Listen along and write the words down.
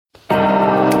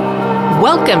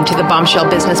Welcome to the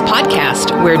Bombshell Business Podcast,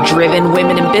 where driven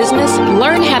women in business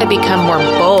learn how to become more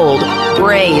bold,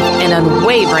 brave, and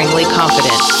unwaveringly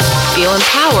confident. Feel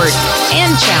empowered and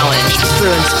challenged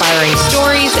through inspiring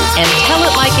stories and tell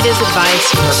it like it is advice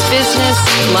for business,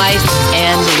 life,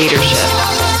 and leadership.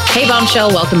 Hey, Bombshell,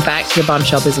 welcome back to the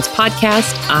Bombshell Business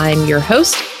Podcast. I'm your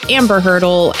host, Amber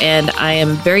Hurdle, and I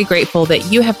am very grateful that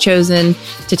you have chosen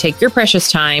to take your precious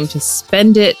time to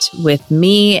spend it with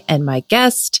me and my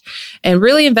guest and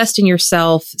really invest in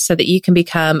yourself so that you can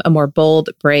become a more bold,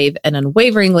 brave, and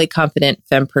unwaveringly confident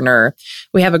fempreneur.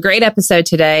 We have a great episode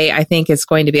today. I think it's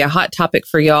going to be a hot topic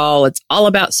for y'all. It's all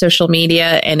about social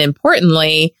media, and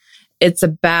importantly, it's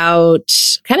about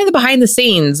kind of the behind the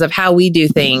scenes of how we do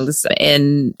things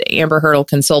in Amber Hurdle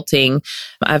Consulting.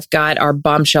 I've got our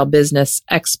Bombshell business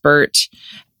expert,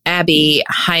 Abby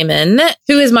Hyman,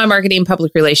 who is my marketing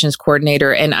public relations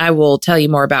coordinator, and I will tell you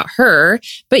more about her.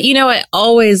 But you know, I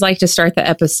always like to start the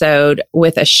episode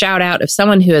with a shout out of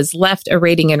someone who has left a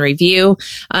rating and review.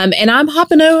 And I'm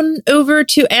hopping on over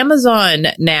to Amazon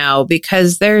now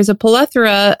because there's a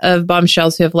plethora of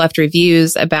bombshells who have left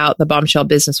reviews about the Bombshell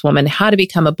Businesswoman, how to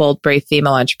become a bold, brave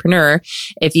female entrepreneur.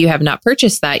 If you have not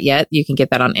purchased that yet, you can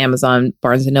get that on Amazon,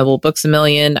 Barnes & Noble, Books A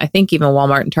Million. I think even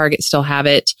Walmart and Target still have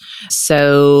it.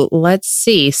 So let's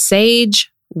see. Sage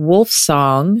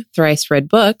Wolfsong, Thrice Read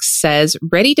Books, says,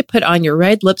 ready to put on your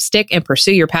red lipstick and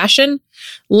pursue your passion?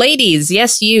 Ladies,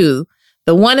 yes, you,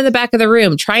 the one in the back of the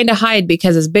room trying to hide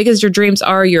because as big as your dreams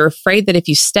are, you're afraid that if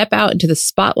you step out into the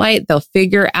spotlight, they'll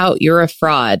figure out you're a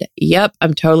fraud. Yep,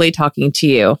 I'm totally talking to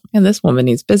you. And this woman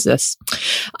needs business.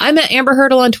 I met Amber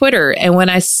Hurdle on Twitter, and when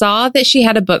I saw that she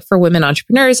had a book for women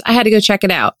entrepreneurs, I had to go check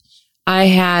it out. I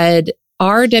had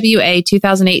RWA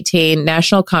 2018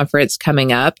 National Conference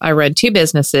coming up. I run two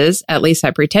businesses, at least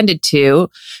I pretended to,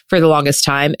 for the longest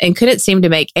time, and couldn't seem to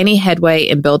make any headway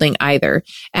in building either.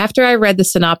 After I read the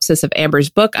synopsis of Amber's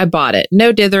book, I bought it.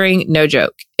 No dithering, no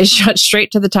joke. It shot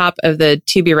straight to the top of the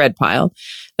to-be-read pile.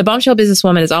 The Bombshell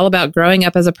Businesswoman is all about growing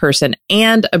up as a person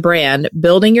and a brand,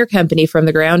 building your company from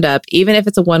the ground up, even if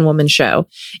it's a one-woman show.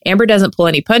 Amber doesn't pull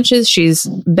any punches. She's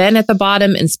been at the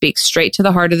bottom and speaks straight to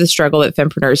the heart of the struggle that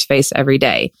fempreneurs face every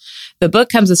day. The book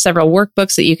comes with several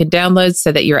workbooks that you can download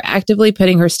so that you're actively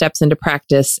putting her steps into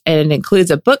practice, and it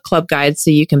includes a book club guide so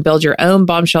you can build your own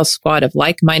Bombshell squad of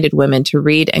like-minded women to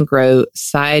read and grow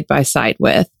side by side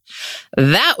with.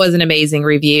 That was an amazing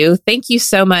review. Thank you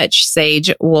so much,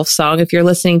 Sage Wolfsong. If you're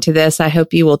listening to this, I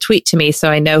hope you will tweet to me so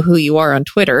I know who you are on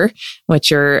Twitter, what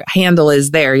your handle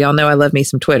is there. Y'all know I love me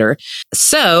some Twitter.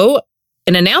 So,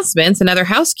 in announcements and other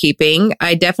housekeeping,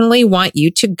 I definitely want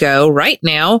you to go right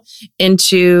now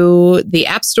into the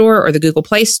App Store or the Google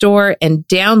Play Store and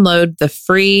download the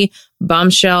free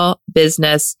Bombshell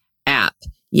Business app.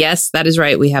 Yes, that is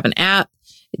right. We have an app.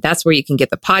 That's where you can get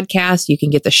the podcast. You can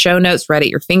get the show notes right at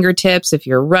your fingertips if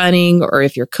you're running or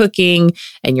if you're cooking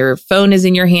and your phone is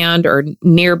in your hand or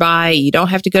nearby. You don't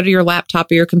have to go to your laptop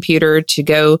or your computer to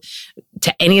go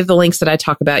to any of the links that I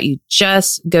talk about. You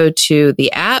just go to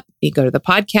the app, you go to the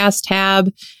podcast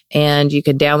tab, and you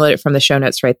can download it from the show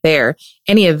notes right there.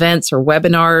 Any events or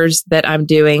webinars that I'm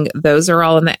doing, those are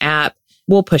all in the app.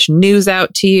 We'll push news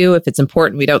out to you if it's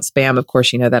important. We don't spam. Of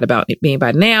course, you know that about me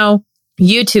by now.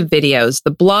 YouTube videos,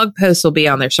 the blog posts will be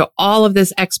on there. So all of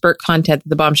this expert content that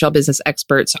the Bombshell Business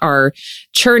experts are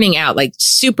churning out, like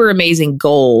super amazing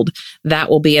gold, that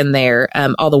will be in there.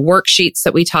 All the worksheets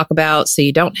that we talk about. So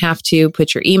you don't have to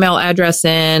put your email address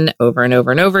in over and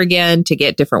over and over again to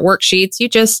get different worksheets. You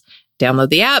just download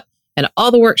the app. And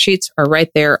all the worksheets are right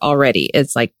there already.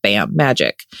 It's like, bam,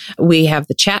 magic. We have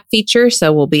the chat feature.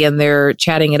 So we'll be in there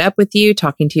chatting it up with you,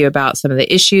 talking to you about some of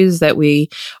the issues that we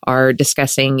are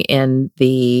discussing in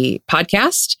the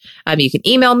podcast. You can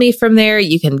email me from there.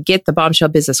 You can get the Bombshell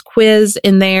Business quiz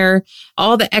in there.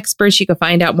 All the experts, you can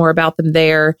find out more about them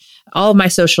there. All of my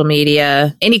social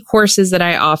media, any courses that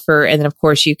I offer. And then, of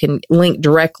course, you can link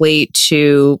directly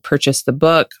to purchase the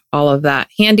book. All of that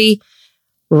handy.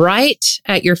 Right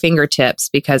at your fingertips,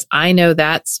 because I know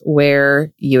that's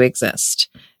where you exist,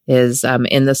 is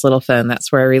in this little phone.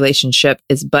 That's where a relationship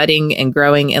is budding and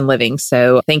growing and living.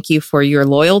 So thank you for your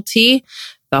loyalty.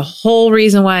 The whole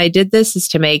reason why I did this is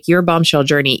to make your bombshell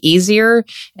journey easier,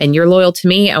 and you're loyal to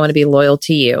me. I want to be loyal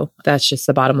to you. That's just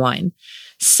the bottom line.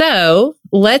 So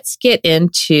let's get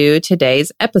into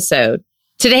today's episode.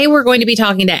 Today, we're going to be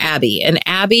talking to Abby, and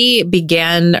Abby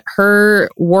began her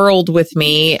world with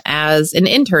me as an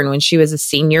intern when she was a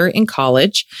senior in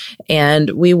college, and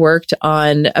we worked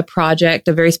on a project,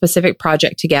 a very specific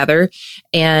project together,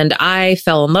 and I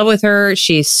fell in love with her.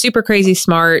 She's super crazy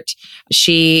smart.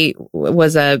 She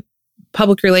was a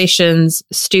public relations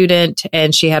student,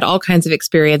 and she had all kinds of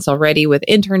experience already with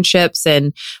internships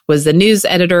and was the news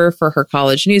editor for her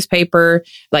college newspaper,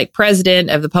 like president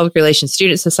of the Public Relations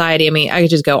Student Society. I mean, I could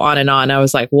just go on and on. I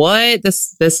was like, what?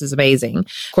 This is amazing.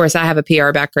 Of course, I have a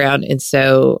PR background, and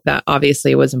so that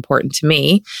obviously was important to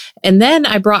me. And then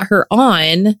I brought her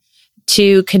on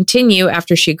to continue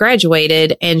after she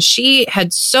graduated, and she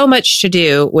had so much to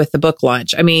do with the book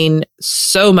launch. I mean,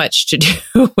 so much to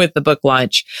do with the book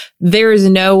launch. There is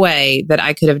no way that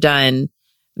I could have done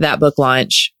that book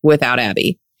launch without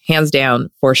Abby. Hands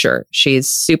down, for sure. She's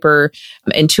super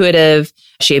intuitive.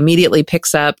 She immediately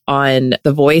picks up on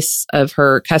the voice of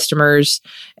her customers.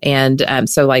 And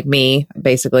so like me,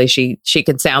 basically, she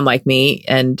can sound like me.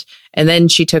 And then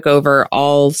she took over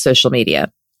all social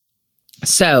media.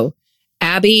 So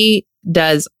Abby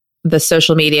does the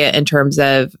social media in terms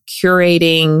of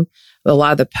curating. A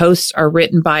lot of the posts are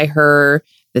written by her.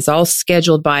 It's all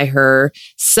scheduled by her.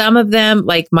 Some of them,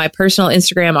 like my personal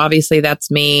Instagram, obviously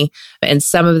that's me. And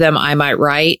some of them I might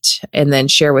write and then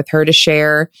share with her to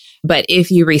share. But if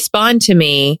you respond to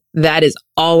me, that is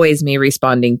always me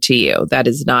responding to you. That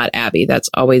is not Abby. That's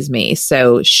always me.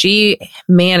 So she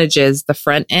manages the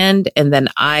front end, and then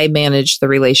I manage the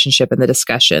relationship and the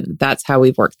discussion. That's how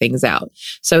we've worked things out.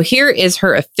 So here is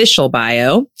her official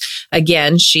bio.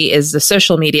 Again, she is the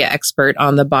social media expert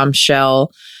on the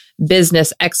Bombshell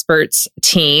Business Experts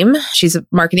team. She's a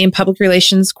marketing and public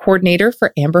relations coordinator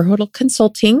for Amber Hodel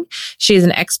Consulting. She is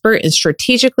an expert in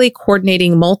strategically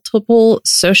coordinating multiple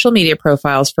social media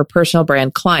profiles for personal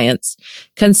brand clients,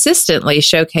 consistently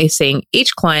showcasing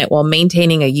each client while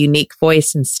maintaining a unique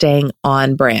voice and staying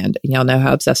on brand. And y'all know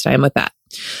how obsessed I am with that.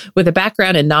 With a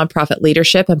background in nonprofit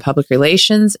leadership and public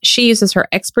relations, she uses her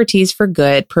expertise for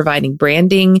good, providing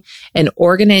branding and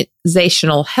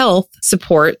organizational health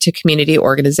support to community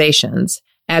organizations.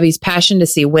 Abby's passion to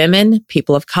see women,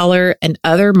 people of color, and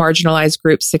other marginalized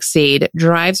groups succeed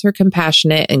drives her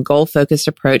compassionate and goal-focused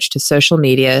approach to social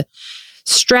media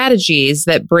strategies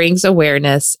that brings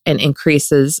awareness and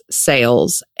increases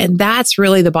sales. And that's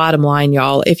really the bottom line,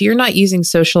 y'all. If you're not using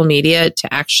social media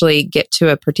to actually get to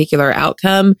a particular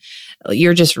outcome,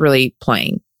 you're just really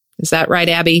playing. Is that right,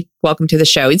 Abby? Welcome to the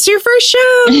show. It's your first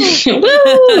show.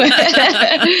 Woo!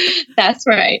 That's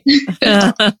right.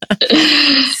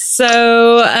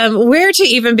 So where to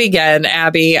even begin,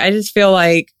 Abby? I just feel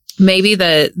like maybe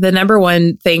the number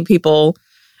one thing people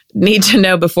need to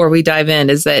know before we dive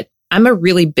in is that I'm a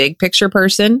really big picture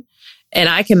person, and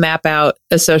I can map out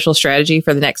a social strategy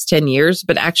for the next 10 years,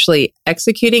 but actually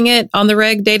executing it on the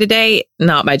reg day to day,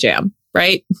 not my jam,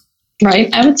 right?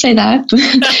 Right. I would say that.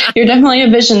 You're definitely a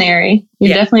visionary.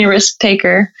 You're definitely a risk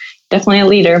taker, definitely a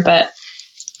leader. But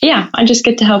yeah, I just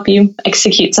get to help you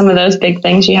execute some of those big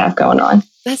things you have going on.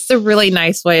 That's a really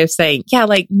nice way of saying, yeah,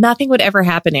 like nothing would ever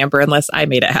happen, Amber, unless I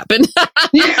made it happen.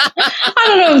 I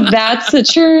don't know if that's the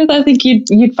truth. I think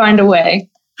you'd find a way.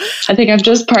 I think I'm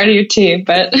just part of your team,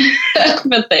 but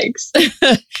thanks.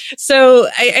 So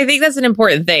I think that's an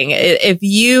important thing. If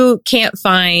you can't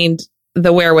find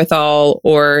the wherewithal,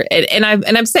 and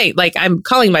I'm saying, like, I'm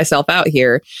calling myself out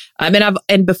here.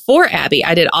 And before Abby,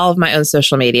 I did all of my own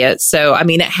social media. So, I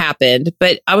mean, it happened,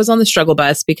 but I was on the struggle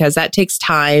bus because that takes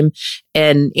time.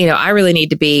 And, I really need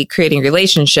to be creating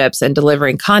relationships and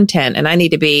delivering content. And I need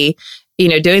to be,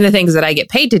 doing the things that I get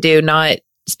paid to do, not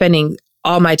spending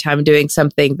all my time doing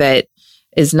something that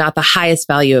is not the highest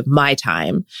value of my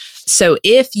time. So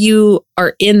if you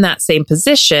are in that same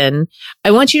position, I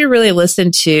want you to really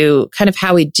listen to kind of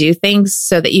how we do things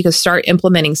so that you can start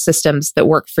implementing systems that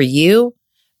work for you,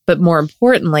 but more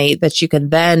importantly, that you can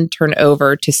then turn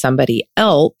over to somebody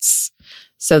else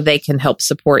so they can help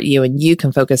support you and you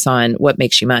can focus on what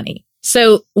makes you money.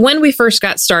 So when we first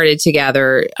got started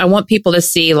together, I want people to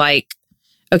see like,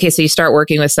 okay, so you start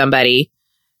working with somebody.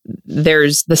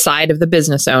 There's the side of the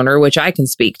business owner, which I can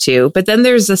speak to, but then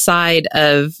there's the side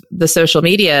of the social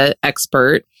media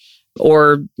expert,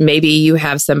 or maybe you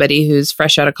have somebody who's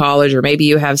fresh out of college, or maybe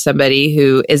you have somebody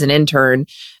who is an intern,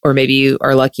 or maybe you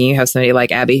are lucky you have somebody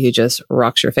like Abby who just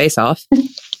rocks your face off.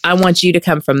 I want you to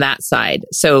come from that side.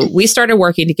 So we started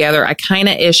working together. I kind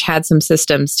of had some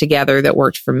systems together that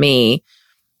worked for me.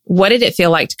 What did it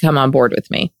feel like to come on board with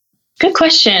me? Good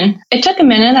question. It took a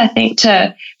minute, I think,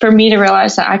 for me to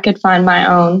realize that I could find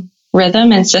my own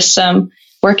rhythm and system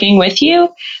working with you.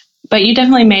 But you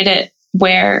definitely made it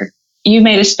where you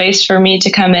made a space for me to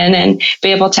come in and be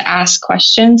able to ask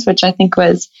questions, which I think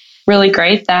was really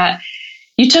great that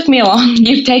you took me along.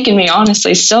 You've taken me,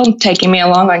 honestly, still taking me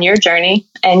along on your journey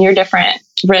and your different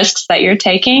risks that you're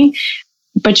taking.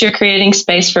 But you're creating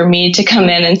space for me to come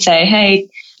in and say, hey,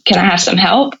 can I have some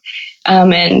help?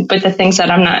 and with the things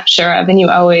that I'm not sure of, and you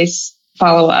always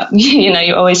follow up.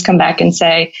 You always come back and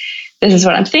say, this is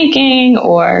what I'm thinking,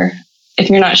 or if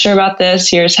you're not sure about this,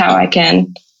 here's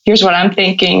what I'm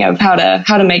thinking of how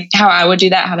I would do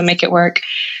that, how to make it work.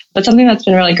 But something that's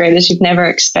been really great is you've never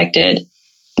expected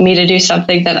me to do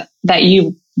something that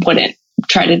you wouldn't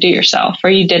try to do yourself, or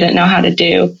you didn't know how to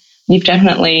do. You've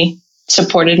definitely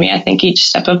supported me, I think, each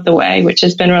step of the way, which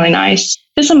has been really nice.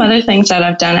 There's some other things that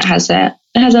I've done. It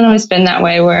hasn't always been that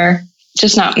way, where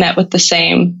just not met with the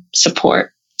same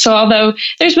support. So although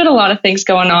there's been a lot of things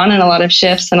going on and a lot of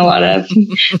shifts and a lot of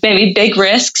maybe big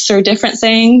risks or different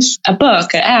things, a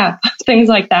book, an app, things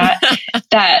like that,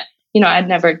 that, I'd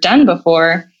never done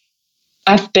before,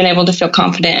 I've been able to feel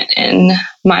confident in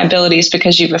my abilities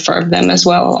because you've affirmed them as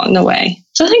well along the way.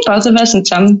 So I think both of us in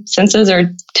some senses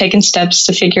are taking steps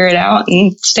to figure it out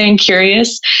and staying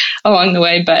curious along the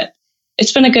way. But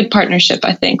it's been a good partnership,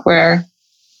 I think, where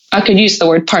I could use the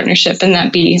word partnership and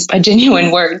that be a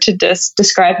genuine word to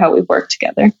describe how we work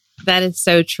together. That is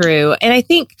so true. And I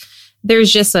think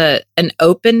there's just an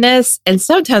openness. And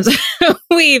sometimes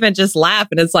we even just laugh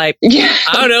and it's like,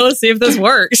 I don't know, let's see if this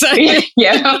works.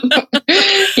 Yeah.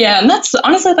 And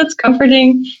that's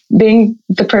comforting, being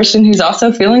the person who's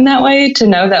also feeling that way, to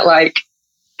know that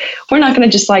we're not going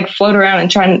to just float around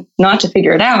and try not to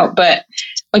figure it out, but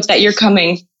that you're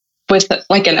coming with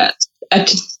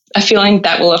a feeling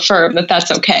that will affirm that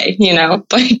that's okay,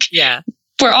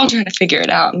 we're all trying to figure it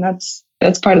out, and that's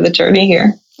part of the journey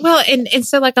here. Well, and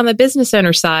so on the business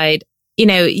owner side,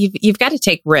 you've got to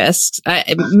take risks.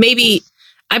 Maybe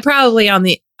I'm on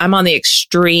the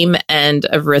extreme end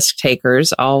of risk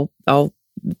takers. I'll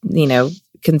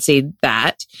concede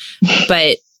that,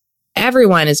 but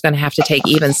everyone is going to have to take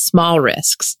even small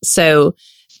risks. So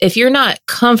if you're not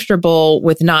comfortable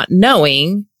with not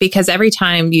knowing, because every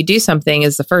time you do something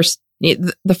is the first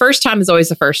time is always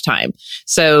the first time.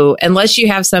 So unless you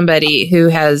have somebody who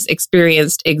has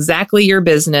experienced exactly your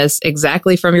business,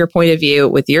 exactly from your point of view,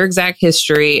 with your exact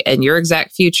history and your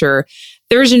exact future,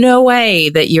 there's no way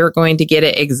that you're going to get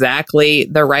it exactly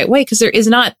the right way, because there is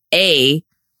not a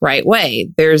right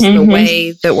way. There's the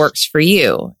way that works for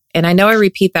you. And I know I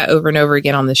repeat that over and over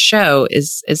again on the show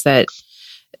is that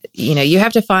you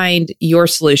have to find your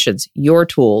solutions, your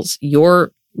tools,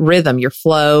 your rhythm, your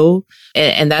flow.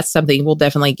 And that's something we'll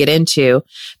definitely get into.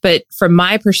 But from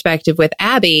my perspective with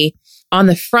Abby, on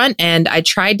the front end, I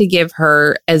tried to give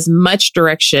her as much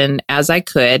direction as I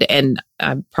could. And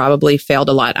I probably failed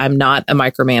a lot. I'm not a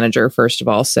micromanager, first of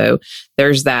all. So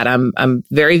there's that. I'm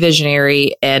very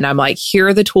visionary. And I'm like, here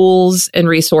are the tools and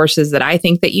resources that I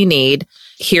think that you need.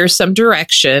 Here's some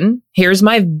direction. Here's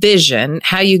my vision.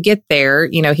 How you get there,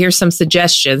 here's some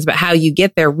suggestions, but how you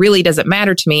get there really doesn't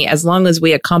matter to me as long as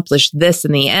we accomplish this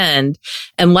in the end.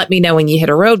 And let me know when you hit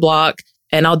a roadblock,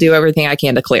 and I'll do everything I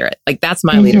can to clear it. That's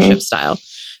my leadership style.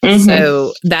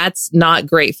 So that's not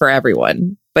great for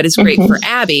everyone, but it's great for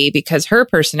Abby because her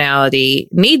personality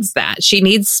needs that. She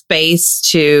needs space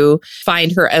to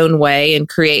find her own way and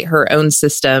create her own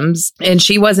systems. And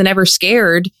she wasn't ever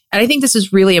scared. And I think this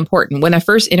is really important. When I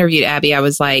first interviewed Abby, I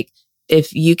was like,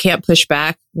 if you can't push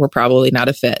back, we're probably not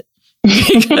a fit.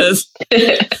 Because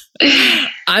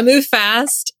I move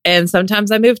fast and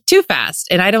sometimes I move too fast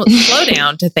and I don't slow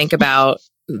down to think about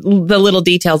the little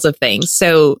details of things.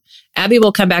 So Abby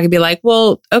will come back and be like,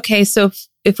 well, okay, so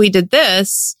if we did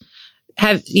this,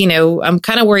 I'm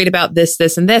kind of worried about this,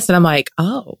 this, and this. And I'm like,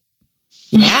 oh,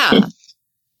 yeah,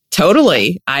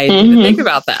 totally. I didn't think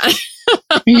about that.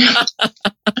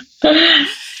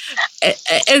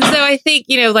 And so I think,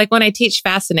 when I teach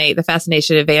Fascinate, the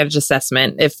Fascination Advantage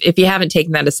Assessment, if you haven't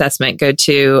taken that assessment, go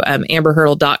to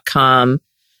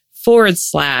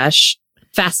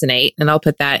amberhurdle.com/fascinate, and I'll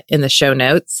put that in the show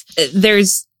notes.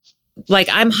 There's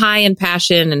I'm high in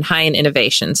passion and high in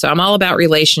innovation. So I'm all about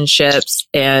relationships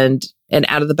and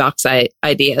out of the box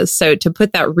ideas. So to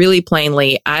put that really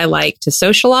plainly, I like to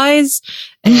socialize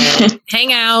and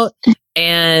hang out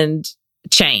and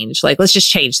change. Let's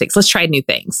just change things. Let's try new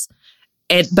things.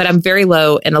 But I'm very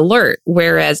low in alert,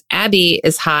 whereas Abby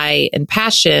is high in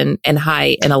passion and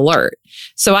high in alert.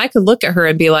 So I could look at her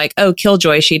and be like, oh,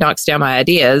 killjoy, she knocks down my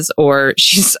ideas, or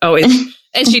she's always,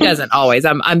 and she doesn't always.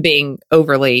 I'm being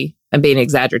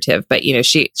exaggerative, but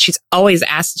she's always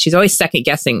second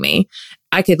guessing me.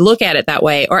 I could look at it that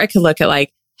way, or I could look at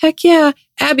heck yeah,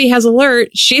 Abby has alert.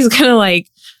 She's gonna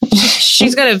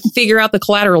she's gonna figure out the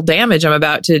collateral damage I'm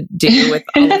about to do with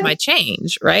all of my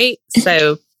change, right?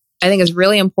 So I think it's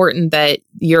really important that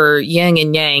your yin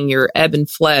and yang, your ebb and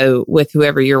flow with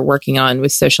whoever you're working on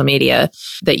with social media,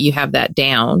 that you have that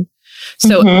down.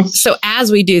 So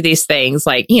as we do these things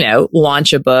like,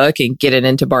 launch a book and get it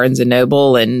into Barnes and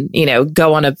Noble and,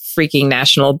 go on a freaking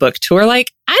national book tour,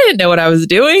 like I didn't know what I was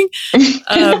doing.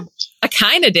 I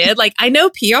kind of did. Like I know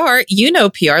PR,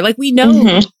 PR, like we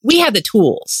know we had the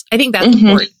tools. I think that's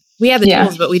important. We had the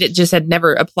tools, but we just had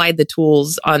never applied the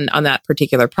tools on that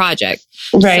particular project.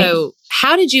 Right. So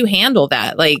how did you handle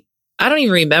that? Like, I don't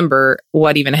even remember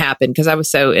what even happened because I was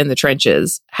so in the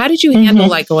trenches. How did you handle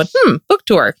like going, book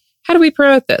tour? How do we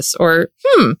promote this? Or,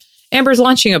 Amber's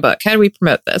launching a book. How do we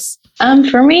promote this?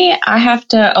 For me, I have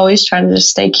to always try to just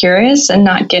stay curious and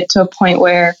not get to a point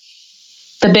where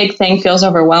the big thing feels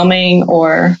overwhelming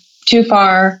or too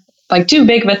far, like too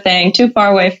big of a thing, too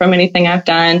far away from anything I've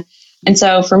done. And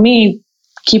so for me,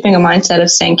 keeping a mindset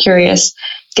of staying curious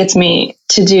gets me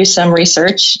to do some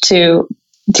research, to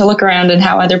look around and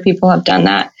how other people have done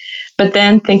that. But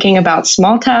then thinking about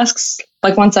small tasks,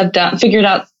 like once I've figured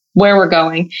out where we're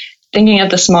going, thinking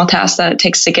of the small tasks that it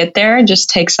takes to get there, just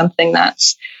take something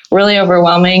that's really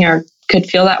overwhelming or could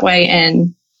feel that way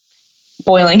and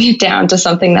boiling it down to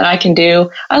something that I can do.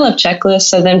 I love checklists.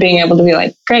 So then being able to be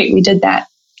like, great, we did that.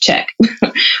 Check.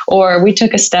 Or we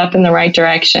took a step in the right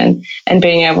direction, and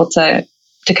being able to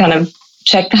kind of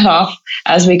check that off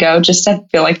as we go, just to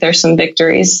feel like there's some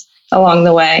victories along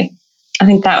the way. I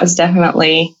think that was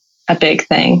definitely a big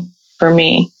thing for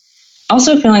me.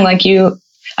 Also feeling like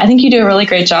I think you do a really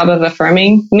great job of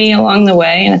affirming me along the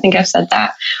way. And I think I've said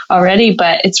that already,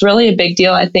 but it's really a big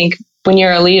deal. I think when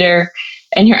you're a leader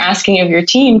and you're asking of your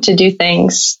team to do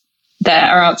things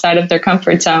that are outside of their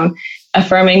comfort zone,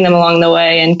 affirming them along the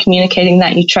way and communicating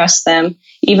that you trust them,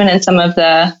 even in some of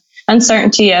the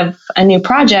uncertainty of a new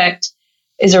project,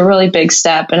 is a really big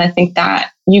step. And I think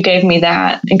that you gave me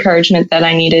that encouragement that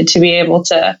I needed to be able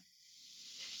to,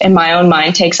 in my own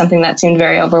mind, take something that seemed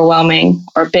very overwhelming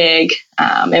or big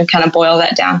and kind of boil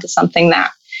that down to something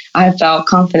that I felt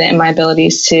confident in my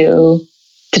abilities to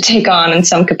take on in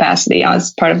some capacity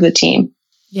as part of the team.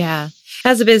 Yeah.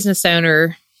 As a business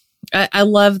owner, I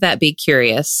love that be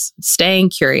curious, staying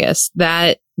curious,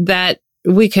 that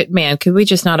could we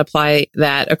just not apply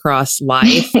that across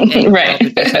life? And right.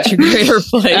 Such a greater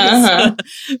place.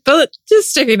 But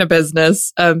just sticking to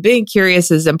business, being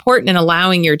curious is important, and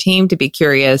allowing your team to be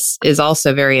curious is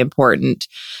also very important.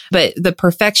 But the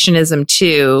perfectionism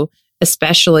too,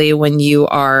 especially when you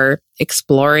are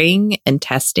exploring and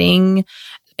testing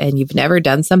and you've never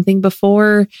done something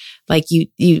before, like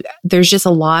there's just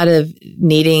a lot of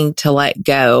needing to let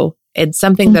go. And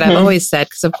something that I've always said,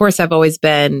 because of course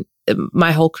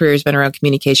my whole career has been around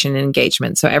communication and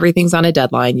engagement. So everything's on a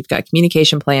deadline. You've got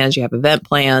communication plans, you have event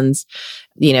plans,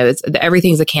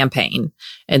 everything's a campaign.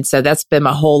 And so that's been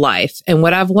my whole life. And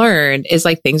what I've learned is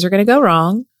like, things are going to go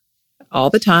wrong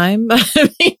all the time. I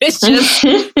mean, it's just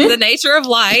the nature of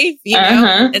life,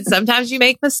 and sometimes you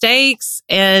make mistakes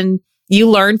and you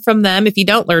learn from them. If you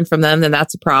don't learn from them, then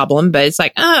that's a problem. But it's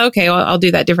like, oh, okay, well, I'll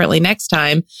do that differently next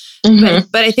time.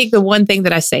 But I think the one thing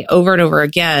that I say over and over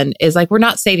again is like, we're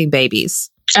not saving babies.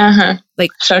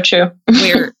 Like, so true.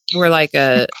 we're like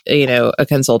a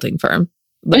consulting firm,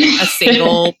 like a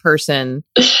single person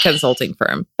consulting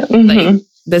firm. Like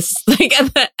this, like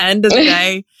at the end of the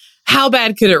day, how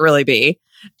bad could it really be?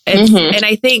 And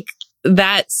I think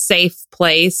that safe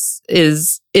place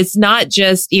it's not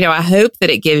just, I hope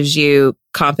that it gives you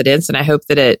confidence, and I hope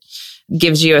that it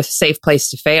gives you a safe place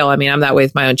to fail. I mean, I'm that way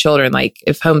with my own children. Like,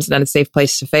 if home's not a safe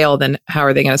place to fail, then how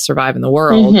are they going to survive in the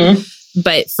world?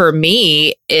 But for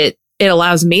me, it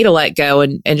allows me to let go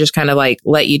and just kind of like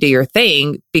let you do your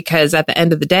thing, because at the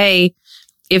end of the day,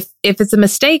 if it's a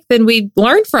mistake, then we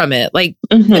learn from it. Like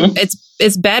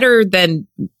it's better than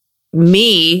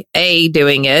me, A,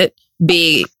 doing it,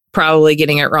 B, probably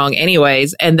getting it wrong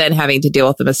anyways, and then having to deal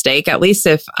with the mistake. At least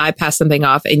if I pass something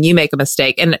off and you make a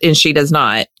mistake and she does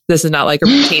not, this is not like a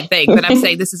routine thing, but I'm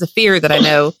saying this is a fear that I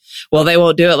know, well, they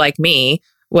won't do it like me.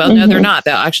 Well, no, they're not.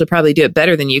 They'll actually probably do it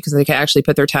better than you, because they can actually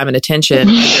put their time and attention and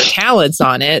their talents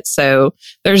on it. So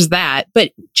there's that.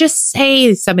 But just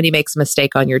say somebody makes a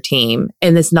mistake on your team,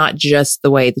 and it's not just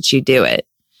the way that you do it.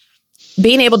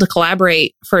 Being able to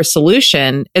collaborate for a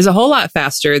solution is a whole lot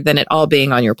faster than it all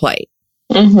being on your plate.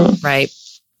 Right.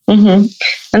 And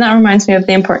that reminds me of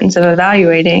the importance of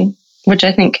evaluating, which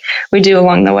I think we do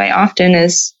along the way often,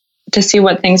 is to see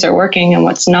what things are working and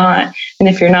what's not. And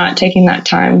if you're not taking that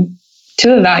time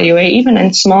to evaluate, even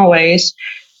in small ways,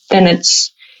 then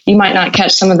you might not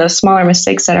catch some of those smaller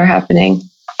mistakes that are happening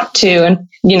too. And,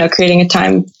 creating a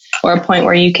time or a point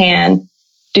where you can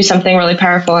do something really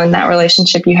powerful in that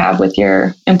relationship you have with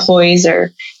your employees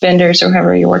or vendors or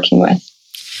whoever you're working with.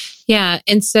 Yeah.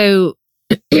 And so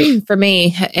for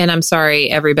me, and I'm sorry,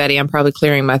 everybody, I'm probably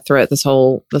clearing my throat this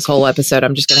whole episode.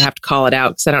 I'm just going to have to call it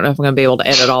out because I don't know if I'm going to be able to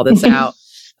edit all this out.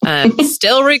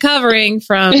 Still recovering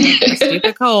from a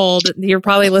stupid cold. You're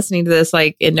probably listening to this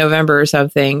like in November or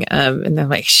something. And they're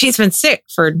like, she's been sick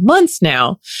for months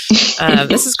now.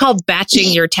 This is called batching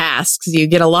your tasks. You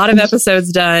get a lot of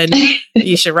episodes done.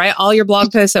 You should write all your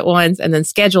blog posts at once and then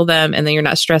schedule them. And then you're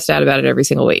not stressed out about it every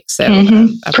single week. So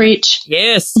preach.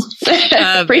 Yes.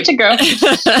 Preach it, girl.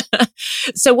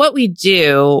 So what we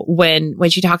do when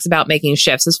she talks about making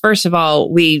shifts is, first of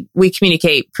all, we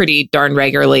communicate pretty darn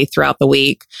regularly throughout the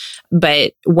week.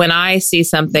 But when I see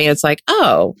something, it's like,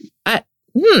 oh, I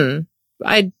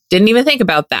didn't even think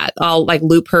about that. I'll like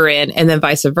loop her in, and then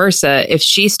vice versa. If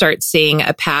she starts seeing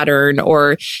a pattern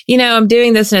or, I'm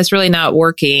doing this and it's really not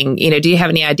working, do you have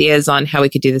any ideas on how we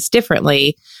could do this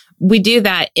differently? We do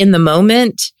that in the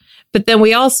moment, but then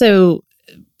we also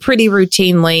pretty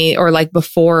routinely, or like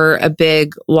before a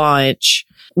big launch,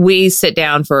 we sit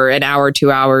down for an hour, 2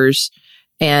 hours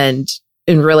and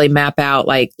really map out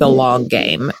like the long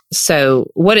game. So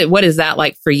what is that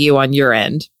like for you on your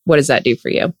end? What does that do for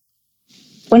you?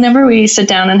 Whenever we sit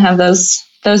down and have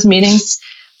those meetings,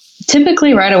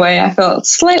 typically right away, I feel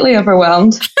slightly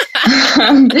overwhelmed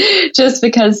just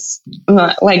because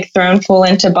I'm like thrown full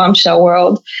into Bombshell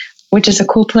world, which is a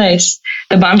cool place.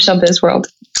 The Bombshell biz world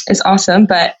is awesome,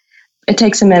 but it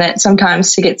takes a minute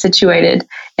sometimes to get situated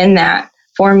in that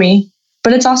for me.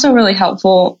 But it's also really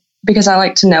helpful because I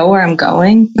like to know where I'm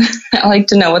going. I like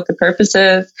to know what the purpose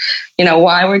is,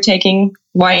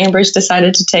 why Amber's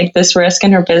decided to take this risk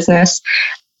in her business,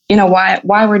 why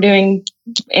we're doing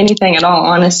anything at all,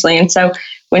 honestly. And so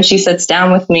when she sits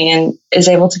down with me and is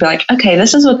able to be like, okay,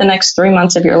 this is what the next 3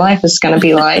 months of your life is going to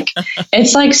be like,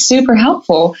 it's like super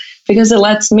helpful because it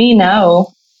lets me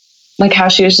know, like how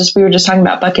we were just talking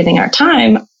about bucketing our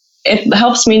time. It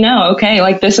helps me know, okay,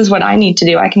 like this is what I need to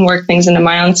do. I can work things into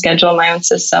my own schedule, my own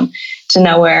system to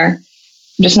know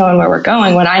knowing where we're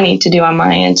going, what I need to do on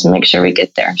my end to make sure we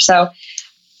get there. So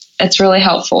it's really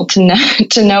helpful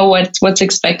to know what's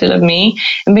expected of me,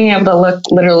 and being able to look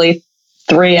literally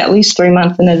at least 3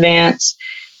 months in advance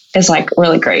is like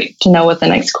really great to know what the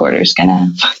next quarter is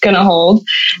gonna hold.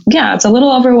 Yeah, it's a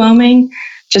little overwhelming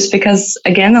just because,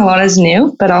 again, a lot is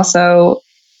new, but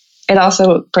it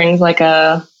also brings like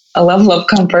a level of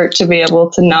comfort to be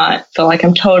able to not feel like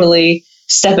I'm totally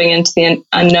stepping into the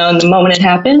unknown the moment it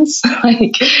happens.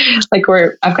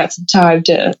 I've got some time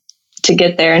to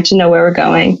get there and to know where we're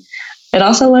going. It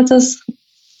also lets us,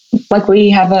 like, we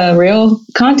have a real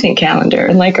content calendar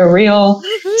and like a real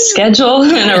schedule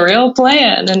and a real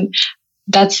plan. And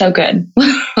that's so good.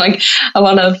 Like a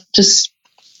lot of just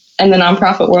in the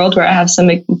nonprofit world where I have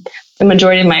the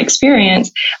majority of my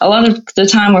experience, a lot of the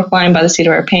time we're flying by the seat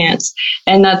of our pants.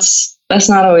 And that's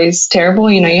not always terrible.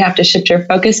 You have to shift your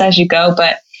focus as you go,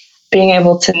 but being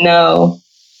able to know,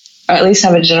 or at least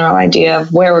have a general idea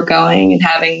of where we're going and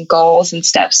having goals and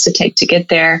steps to take to get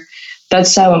there,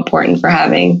 that's so important for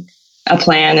having a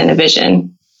plan and a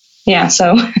vision. Yeah.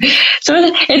 So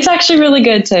it's actually really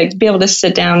good to be able to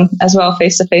sit down as well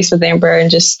face to face with Amber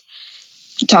and just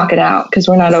talk it out, because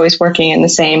we're not always working in the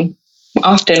same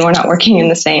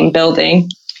building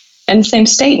in the same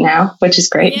state now, which is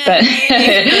great. Yay. But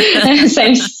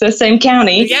the same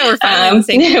county. Yeah, we're finally in the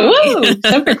same county. Woo,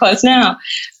 super close now.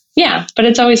 Yeah, but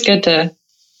it's always good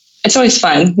it's always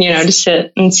fun, to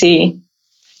sit and see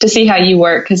how you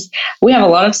work, because we have a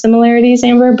lot of similarities,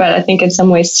 Amber, but I think in some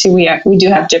ways too, we do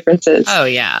have differences. Oh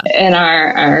yeah. In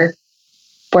our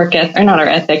work ethic, or not our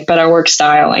ethic, but our work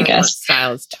style, I guess. Work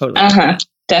style is totally.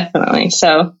 Definitely.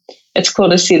 So it's cool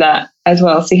to see that as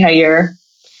well. See how you're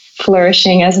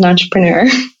flourishing as an entrepreneur.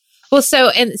 Well,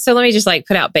 so let me just like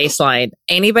put out baseline.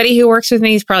 Anybody who works with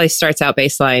me probably starts out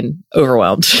baseline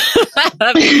overwhelmed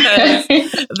because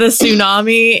the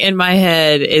tsunami in my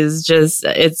head is just,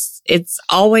 it's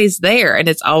always there, and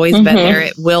it's always been there.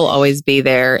 It will always be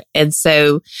there. And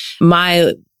so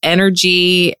my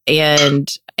energy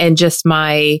and just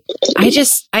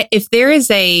if there is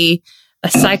a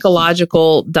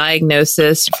psychological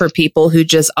diagnosis for people who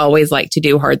just always like to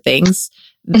do hard things,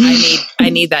 I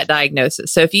need that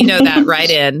diagnosis. So if you know that, write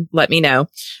in, let me know.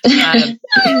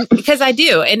 Because I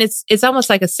do. And it's almost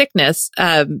like a sickness,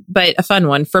 but a fun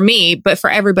one for me. But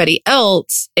for everybody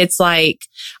else, it's like,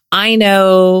 I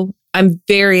know I'm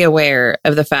very aware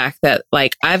of the fact that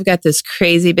like I've got this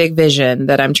crazy big vision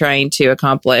that I'm trying to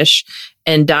accomplish,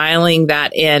 and dialing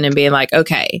that in and being like,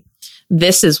 okay,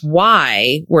 this is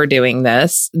why we're doing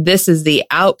this. This is the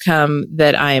outcome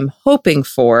that I am hoping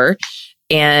for.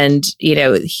 And,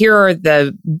 here are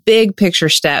the big picture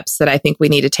steps that I think we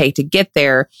need to take to get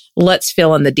there. Let's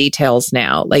fill in the details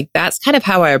now. Like, that's kind of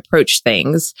how I approach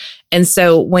things. And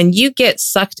so when you get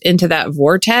sucked into that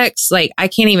vortex, like, I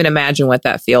can't even imagine what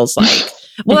that feels like.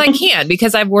 Well, I can,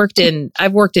 because I've worked in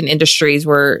industries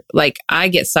where, like, I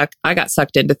got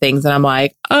sucked into things and I'm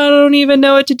like, I don't even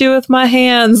know what to do with my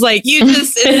hands. Like,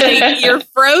 it's like you're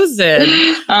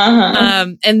frozen.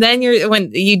 And then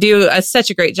when you do such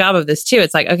a great job of this too,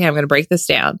 it's like, okay, I'm going to break this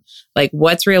down. Like,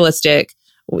 what's realistic?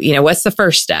 What's the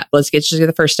first step? Let's get you to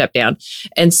the first step down.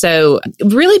 And so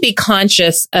really be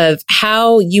conscious of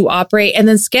how you operate, and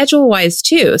then schedule wise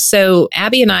too. So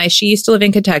Abby and I, she used to live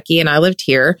in Kentucky and I lived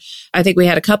here. I think we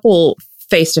had a couple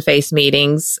face-to-face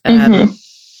meetings,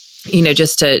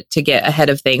 just to get ahead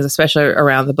of things, especially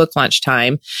around the book launch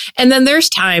time. And then there's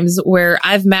times where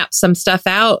I've mapped some stuff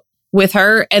out with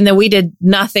her and then we did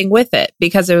nothing with it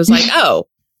because it was like, oh,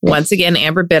 once again,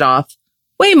 Amber bit off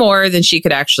way more than she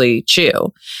could actually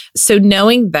chew. So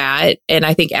knowing that, and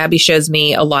I think Abby shows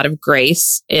me a lot of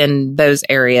grace in those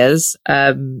areas.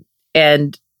 And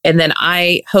then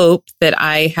I hope that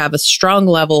I have a strong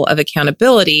level of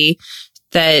accountability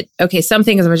that, okay, some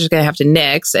things I'm just going to have to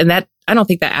nix. And that, I don't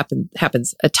think that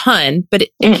happens a ton, but it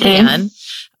can.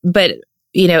 But,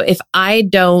 if I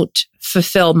don't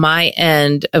fulfill my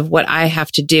end of what I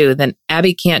have to do, then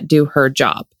Abby can't do her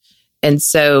job. And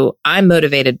so I'm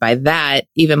motivated by that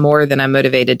even more than I'm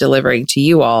motivated delivering to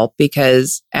you all,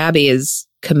 because Abby is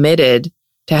committed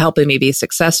to helping me be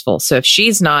successful. So if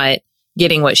she's not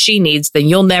getting what she needs, then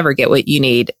you'll never get what you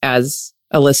need as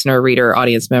a listener, reader,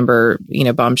 audience member,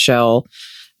 bombshell,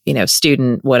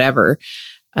 student, whatever.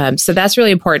 So that's really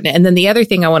important. And then the other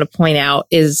thing I want to point out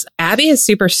is Abby is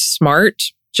super smart,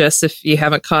 just if you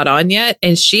haven't caught on yet.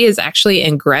 And she is actually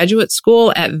in graduate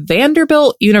school at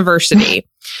Vanderbilt University.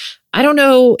 I don't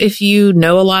know if you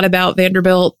know a lot about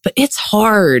Vanderbilt, but it's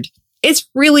hard. It's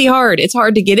really hard. It's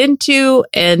hard to get into,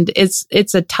 and it's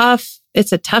a tough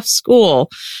school.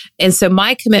 And so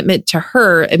my commitment to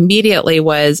her immediately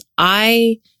was,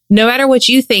 no matter what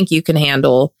you think you can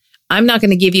handle, I'm not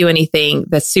going to give you anything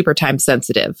that's super time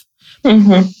sensitive,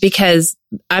 because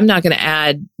I'm not going to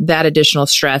add that additional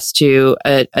stress to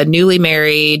a newly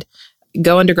married,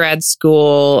 going to grad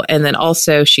school, and then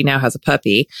also she now has a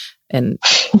puppy. And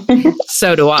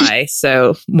so do I.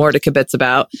 So more to kibitz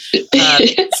about.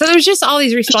 So there's just all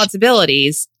these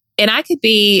responsibilities. And I could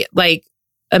be like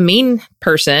a mean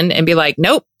person and be like,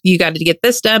 nope, you got to get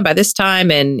this done by this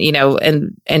time. And,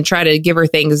 and try to give her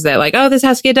things that like, oh, this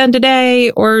has to get done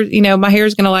today. Or, my hair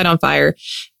is going to light on fire.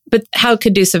 But how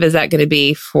conducive is that going to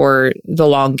be for the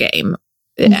long game?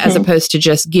 As opposed to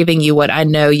just giving you what I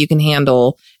know you can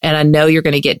handle and I know you're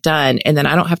going to get done. And then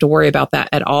I don't have to worry about that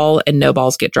at all. And no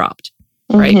balls get dropped.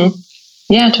 Right.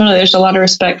 Yeah, totally. There's a lot of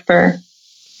respect for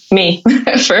me,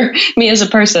 as a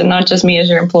person, not just me as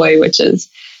your employee, which is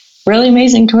really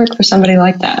amazing to work for somebody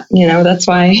like that.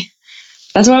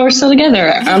 That's why we're still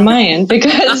together on my end,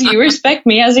 because you respect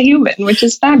me as a human, which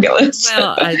is fabulous.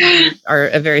 Well, you are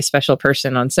a very special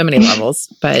person on so many levels,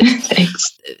 but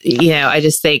thanks. I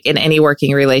just think in any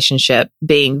working relationship,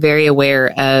 being very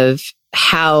aware of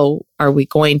how are we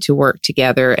going to work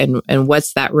together and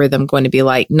what's that rhythm going to be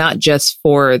like, not just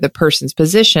for the person's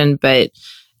position, but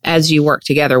as you work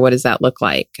together, what does that look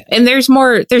like? And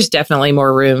there's definitely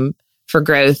more room for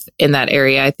growth in that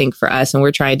area, I think, for us. And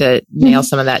we're trying to nail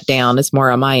some of that down. It's more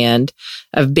on my end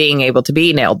of being able to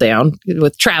be nailed down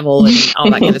with travel and all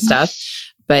that kind of stuff.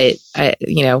 But,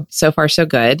 so far, so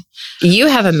good. You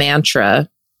have a mantra.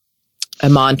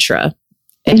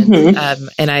 And,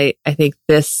 and I think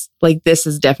this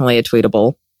is definitely a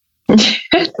tweetable.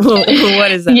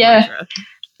 What is that mantra?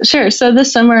 Sure. So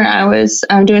this summer I was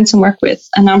doing some work with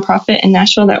a nonprofit in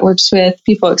Nashville that works with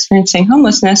people experiencing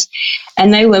homelessness.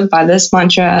 And they live by this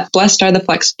mantra, blessed are the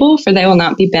flexible, for they will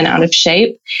not be bent out of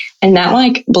shape. And that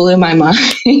blew my mind.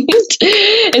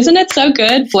 Isn't it so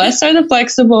good? Blessed are the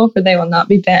flexible, for they will not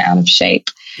be bent out of shape.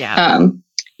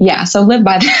 Yeah. So live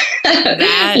by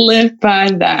that. Live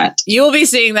by that. You'll be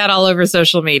seeing that all over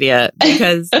social media,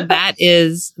 because that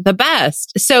is the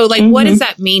best. So what does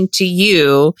that mean to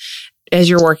you as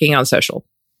you're working on social?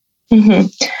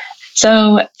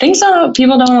 So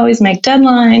people don't always make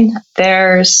deadline.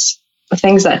 There's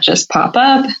things that just pop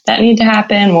up that need to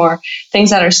happen, or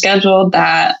things that are scheduled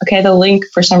that, okay, the link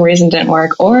for some reason didn't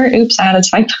work, or oops, I had a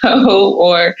typo,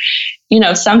 or,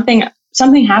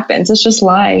 something happens. It's just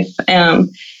life.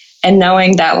 And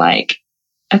knowing that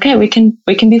okay, we can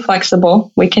be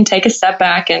flexible. We can take a step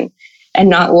back and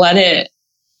not let it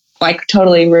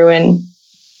totally ruin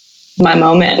my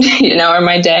moment, or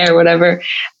my day or whatever,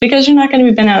 because you're not going to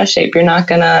be bent out of shape. You're not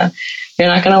going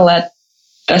to let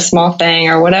a small thing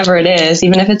or whatever it is,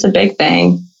 even if it's a big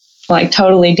thing, like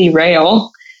totally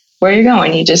derail where you're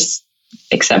going. You just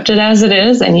accept it as it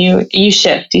is, and you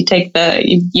shift,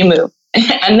 you move.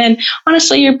 And then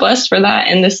honestly, you're blessed for that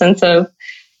in the sense of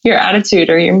your attitude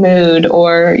or your mood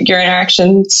or your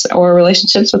interactions or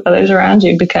relationships with others around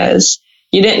you, because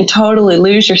you didn't totally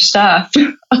lose your stuff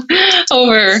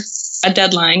over a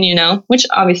deadline, which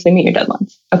obviously meet your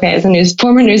deadlines. Okay. As a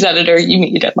former news editor, you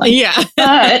meet your deadline. Yeah.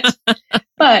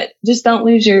 but just don't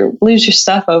lose your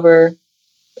stuff over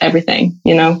everything,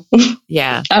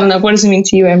 Yeah. I don't know. What does it mean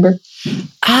to you, Amber?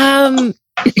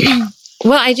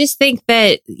 Well, I just think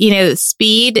that,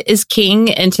 speed is king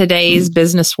in today's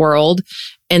business world.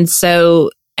 And so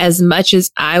as much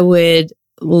as I would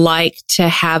like to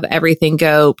have everything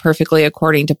go perfectly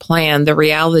according to plan, the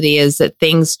reality is that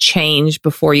things change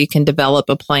before you can develop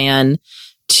a plan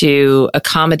to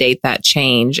accommodate that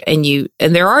change. And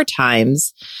there are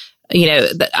times,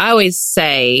 that I always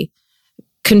say,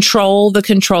 control the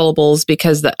controllables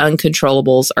because the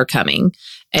uncontrollables are coming.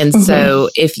 And so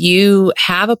if you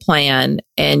have a plan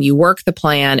and you work the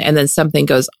plan and then something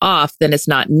goes off, then it's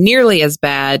not nearly as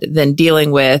bad than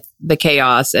dealing with the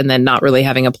chaos and then not really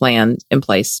having a plan in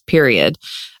place, period.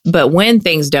 But when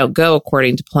things don't go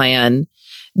according to plan,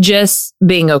 just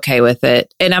being okay with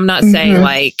it. And I'm not saying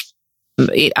like,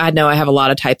 I know I have a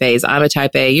lot of type A's. I'm a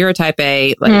type A, you're a type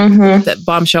A. Like the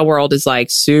bombshell world is like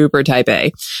super type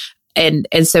A. And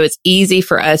so it's easy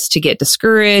for us to get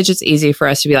discouraged. It's easy for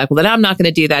us to be like, well, then I'm not going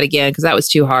to do that again because that was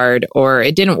too hard or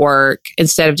it didn't work,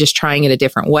 instead of just trying it a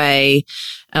different way.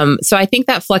 So I think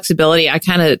that flexibility, I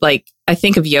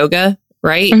think of yoga,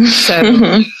 right?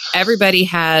 So everybody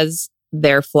has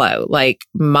their flow. Like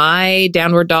my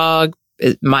downward dog,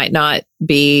 it might not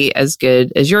be as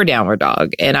good as your downward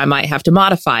dog. And I might have to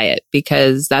modify it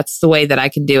because that's the way that I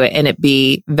can do it and it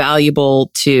be valuable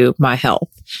to my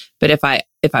health. But if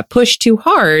I push too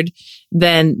hard,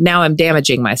 then now I'm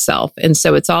damaging myself. And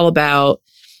so it's all about,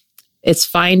 it's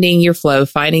finding your flow,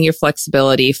 finding your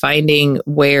flexibility, finding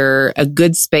where a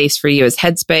good space for you is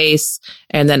headspace,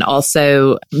 and then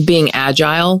also being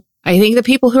agile. I think the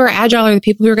people who are agile are the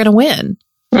people who are going to win.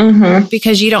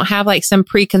 Because you don't have like some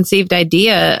preconceived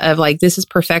idea of like, this is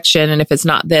perfection. And if it's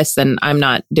not this, then I'm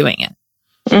not doing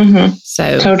it.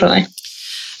 So totally.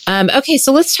 Okay.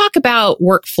 So let's talk about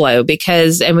workflow,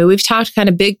 because we've talked kind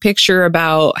of big picture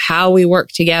about how we work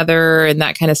together and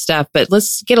that kind of stuff, but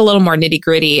let's get a little more nitty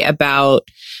gritty about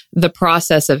the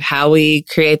process of how we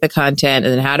create the content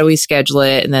and then how do we schedule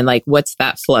it? And then like, what's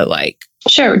that flow like?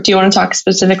 Sure. Do you want to talk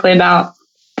specifically about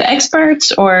the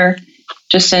experts or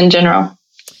just in general?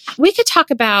 We could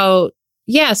talk about,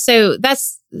 so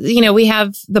that's, we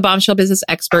have the Bombshell Business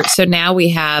Experts. So now we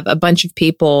have a bunch of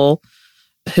people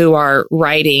who are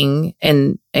writing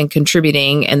and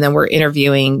contributing, and then we're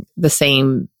interviewing the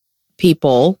same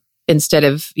people instead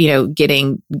of,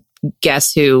 getting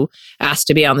guests who asked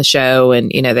to be on the show and,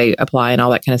 they apply and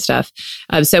all that kind of stuff.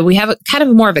 So we have a kind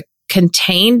of more of a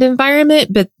contained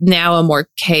environment, but now a more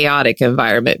chaotic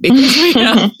environment because we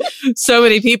have so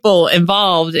many people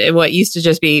involved in what used to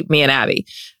just be me and Abby.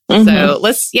 So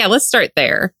let's start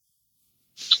there.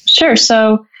 Sure.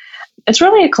 So it's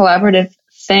really a collaborative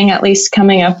thing, at least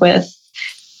coming up with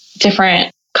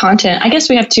different content. I guess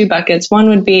we have two buckets. One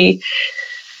would be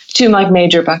two like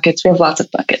major buckets. We have lots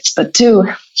of buckets, but two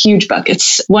huge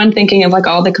buckets. One thinking of like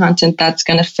all the content that's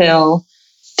going to fill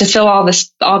all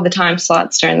the time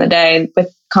slots during the day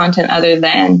with content other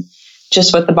than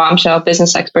just what the Bombshell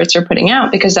Business Experts are putting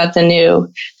out, because that's a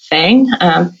new thing.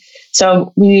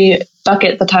 So we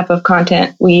bucket the type of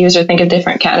content we use or think of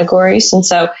different categories. And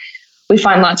so we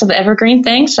find lots of evergreen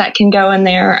things that can go in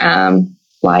there,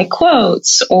 like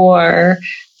quotes or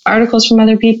articles from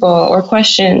other people or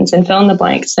questions and fill in the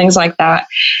blanks, things like that.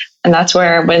 And that's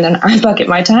where when I bucket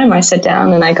my time, I sit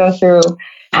down and I go through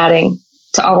adding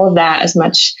to all of that as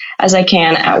much as I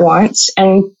can at once.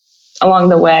 And along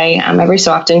the way, every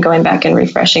so often going back and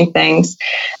refreshing things.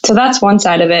 So that's one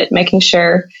side of it, making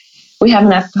sure we have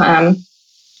enough,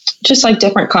 just like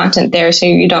different content there. So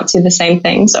you don't see the same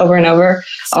things over and over.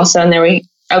 Also, and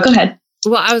go ahead.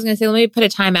 Well, I was going to say, let me put a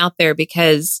time out there,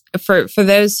 because for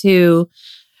those who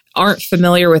aren't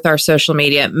familiar with our social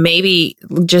media, maybe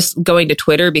just going to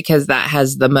Twitter, because that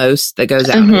has the most that goes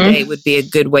out a day, would be a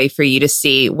good way for you to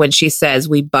see when she says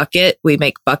we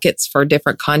make buckets for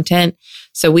different content.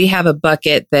 So we have a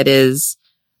bucket that is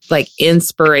like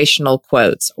inspirational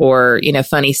quotes or,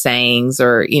 funny sayings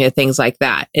or, things like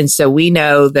that. And so we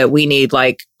know that we need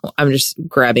I'm just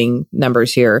grabbing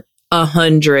numbers here,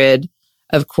 100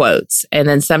 of quotes. And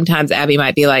then sometimes Abby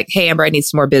might be like, hey, Amber, I need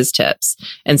some more biz tips.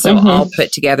 And so I'll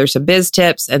put together some biz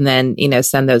tips and then,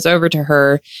 send those over to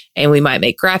her, and we might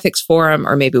make graphics for them,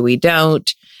 or maybe we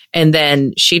don't. And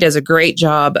then she does a great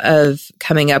job of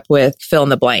coming up with fill in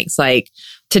the blanks. Like,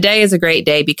 today is a great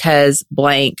day because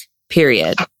blank,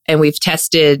 period. And we've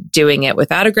tested doing it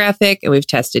without a graphic, and we've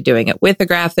tested doing it with a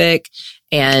graphic,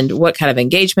 and what kind of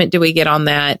engagement do we get on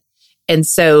that? And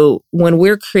so when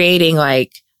we're creating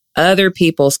like other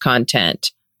people's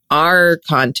content, our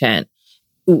content,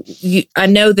 I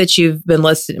know that you've been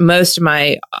listening. Most of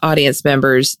my audience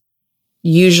members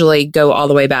usually go all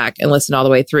the way back and listen all the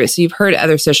way through. So you've heard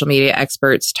other social media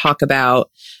experts talk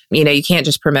about, you can't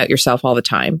just promote yourself all the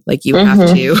time. Like you have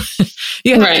to,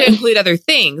 you have to include other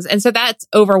things. And so that's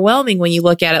overwhelming when you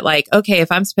look at it like, okay,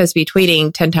 if I'm supposed to be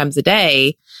tweeting 10 times a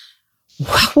day,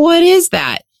 what is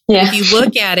that? Yeah. If you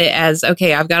look at it as,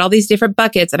 okay, I've got all these different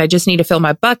buckets and I just need to fill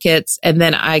my buckets, and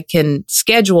then I can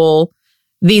schedule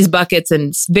these buckets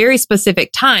in very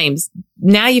specific times.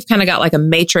 Now you've kind of got like a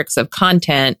matrix of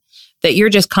content that you're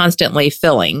just constantly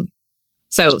filling.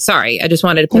 So sorry, I just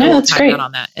wanted to put a little time out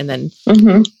on that and then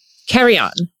carry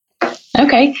on.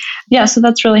 Okay. Yeah. So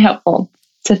that's really helpful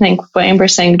to think what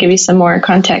Amber's saying, to give you some more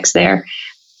context there.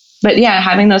 But yeah,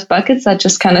 having those buckets that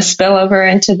just kind of spill over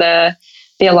into the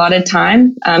allotted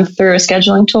time through a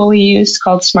scheduling tool we use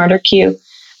called SmarterQueue.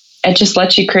 It just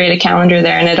lets you create a calendar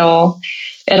there, and it'll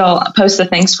post the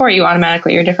things for you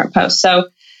automatically, your different posts. So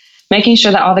making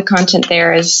sure that all the content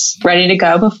there is ready to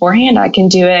go beforehand. I can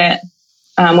do it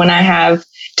when I have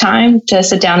time to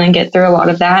sit down and get through a lot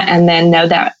of that, and then know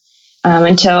that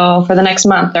until for the next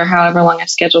month or however long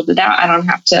I've scheduled it out, I don't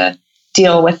have to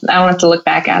look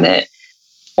back at it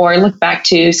or look back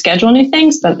to schedule new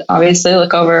things, but obviously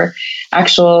look over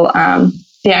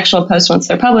the actual posts once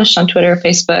they're published on Twitter,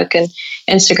 Facebook, and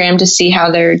Instagram to see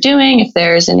how they're doing. If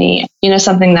there's any,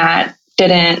 something that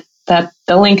the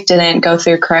link didn't go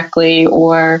through correctly,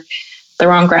 or the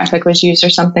wrong graphic was used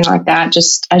or something like that.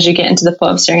 Just as you get into the flow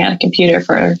of staring at a computer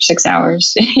for 6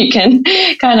 hours, you can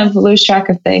kind of lose track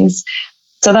of things.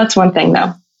 So that's one thing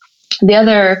though. The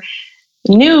other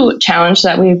new challenge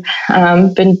that we've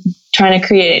been trying to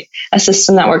create a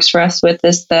system that works for us with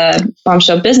is the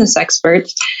Bombshell Business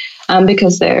Experts,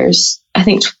 because there's, I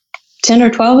think, 10 or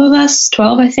 12 of us,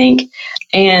 12, I think,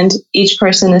 and each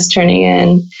person is turning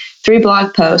in 3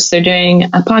 blog posts. They're doing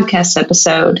a podcast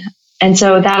episode. And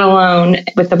so that alone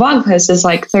with the blog posts is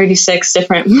like 36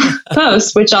 different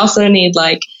posts, which also need,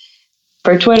 like,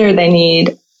 for Twitter, they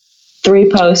need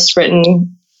 3 posts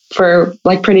written for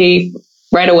like pretty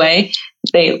right away.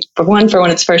 For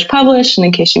when it's first published, and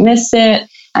in case you missed it,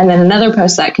 and then another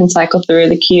post that can cycle through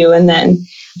the queue, and then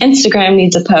Instagram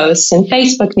needs a post, and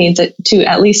Facebook needs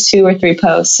at least 2 or 3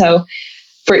 posts. So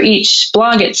for each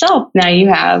blog itself, now you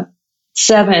have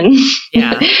 7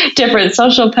 different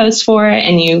social posts for it,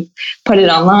 and you put it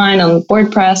online on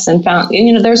WordPress and found,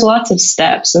 there's lots of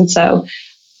steps. And so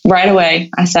right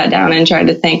away, I sat down and tried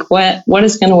to think what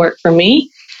is going to work for me.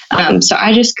 So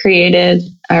I just created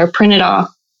or printed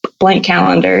off blank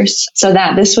calendars so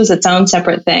that this was its own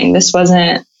separate thing. This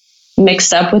wasn't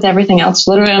mixed up with everything else,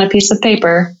 literally on a piece of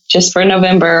paper, just for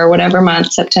November or whatever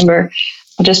month, September.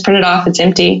 I just printed off, it's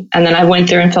empty. And then I went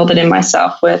through and filled it in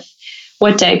myself with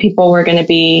what day people were going to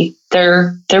be,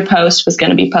 their post was going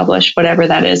to be published, whatever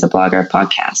that is, a blog or a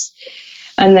podcast.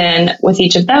 And then with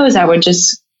each of those, I would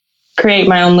just create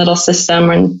my own little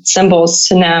system and symbols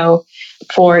to know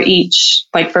for each,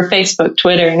 like for Facebook,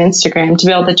 Twitter, and Instagram, to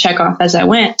be able to check off as I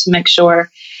went to make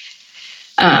sure,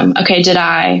 okay, did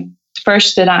I put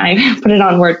it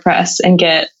on WordPress and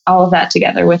get all of that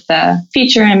together with the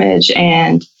feature image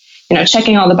and,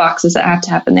 checking all the boxes that have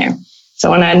to happen there. So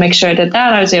when I'd make sure I did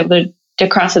that, I was able to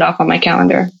cross it off on my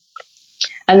calendar.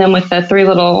 And then with the 3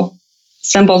 little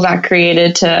symbols I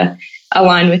created to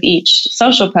align with each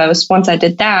social post, once I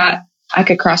did that, I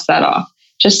could cross that off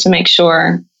just to make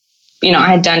sure,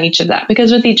 I had done each of that.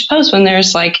 Because with each post, when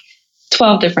there's like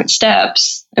 12 different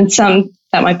steps, and some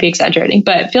that might be exaggerating,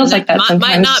 but it feels like that sometimes.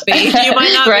 Might not be. You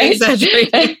might not be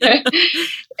exaggerating.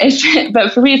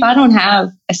 But for me, if I don't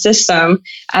have a system,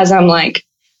 as I'm like,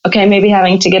 okay, maybe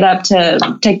having to get up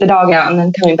to take the dog out and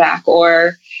then coming back,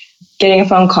 or getting a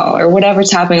phone call, or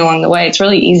whatever's happening along the way, it's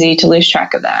really easy to lose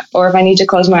track of that. Or if I need to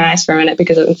close my eyes for a minute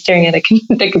because I'm staring at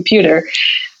the computer,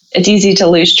 it's easy to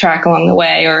lose track along the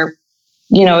way. Or,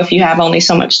 if you have only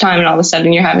so much time and all of a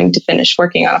sudden you're having to finish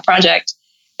working on a project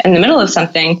in the middle of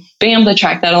something, being able to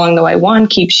track that along the way, one,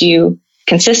 keeps you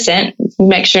consistent,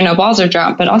 make sure no balls are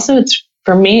dropped, but also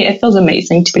for me, it feels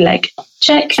amazing to be like,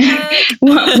 check,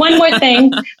 one more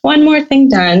thing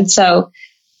done. So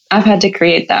I've had to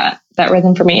create that that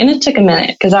rhythm for me. And it took a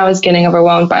minute because I was getting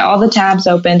overwhelmed by all the tabs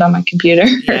opened on my computer,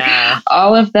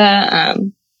 all of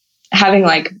the, having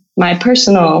like my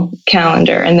personal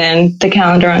calendar and then the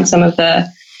calendar on some of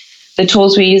the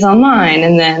tools we use online.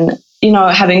 And then,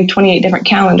 having 28 different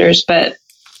calendars, but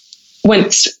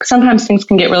sometimes things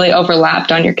can get really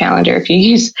overlapped on your calendar if you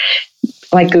use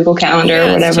like Google Calendar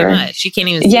or whatever. Too much. You can't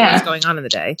even see what's going on in the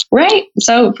day. Right.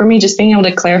 So for me, just being able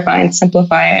to clarify and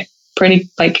simplify it pretty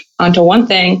like onto one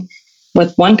thing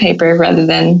with one paper rather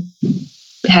than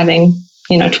having,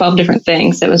 12 different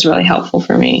things, it was really helpful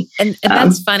for me. And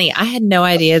that's funny. I had no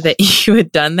idea that you had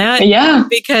done that. Yeah.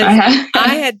 Because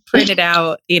I had printed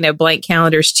out, blank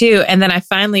calendars too. And then I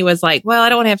finally was like, well, I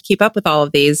don't want to have to keep up with all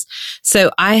of these. So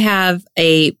I have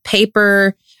a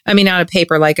paper, not a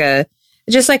paper,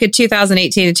 just like a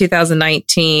 2018 to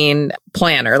 2019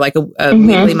 planner, like a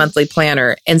weekly, monthly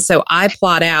planner. And so I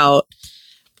plot out,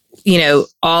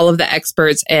 all of the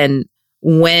experts and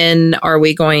when are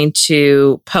we going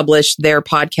to publish their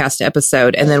podcast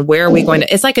episode? And then where are we going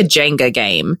to, it's like a Jenga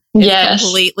game. It's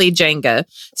completely Jenga.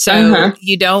 So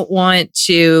you don't want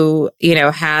to,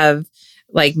 have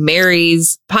like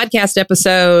Mary's podcast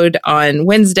episode on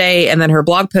Wednesday and then her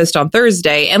blog post on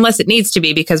Thursday, unless it needs to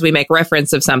be because we make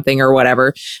reference of something or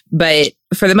whatever. But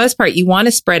for the most part, you want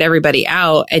to spread everybody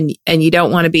out and you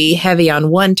don't want to be heavy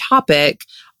on one topic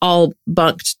all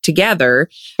bunked together.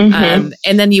 And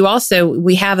then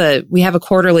we have a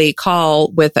quarterly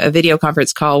call with a video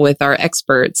conference call with our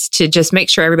experts to just make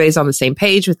sure everybody's on the same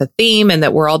page with the theme and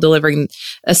that we're all delivering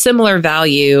a similar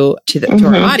value to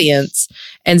our audience.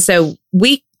 And so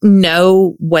we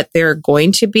know what they're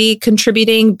going to be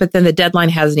contributing, but then the deadline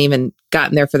hasn't even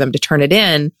gotten there for them to turn it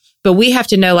in. But we have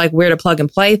to know like where to plug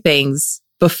and play things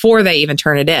before they even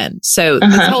turn it in. So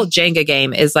this whole Jenga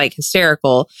game is like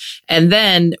hysterical. And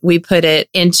then we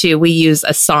use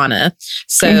Asana.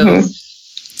 So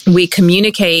we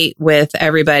communicate with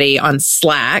everybody on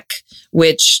Slack,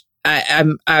 which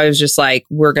I was just like,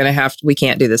 we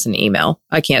can't do this in email.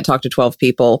 I can't talk to 12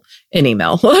 people in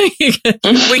email. We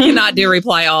cannot do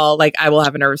reply all. Like I will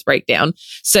have a nervous breakdown.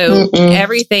 So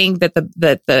everything that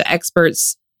the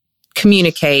experts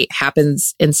communicate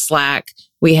happens in Slack.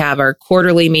 We have our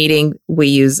quarterly meeting. We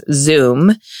use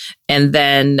Zoom. And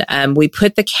then we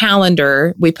put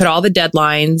all the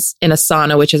deadlines in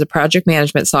Asana, which is a project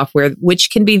management software,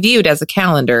 which can be viewed as a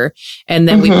calendar. And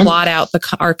then we plot out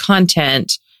our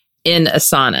content in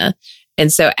Asana.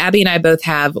 And so Abby and I both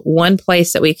have one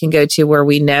place that we can go to where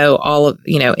we know all of,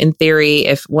 in theory,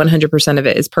 if 100% of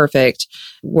it is perfect,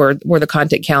 where the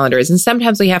content calendar is. And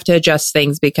sometimes we have to adjust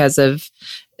things because of,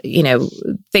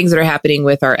 things that are happening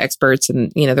with our experts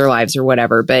and, their lives or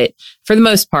whatever. But for the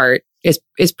most part,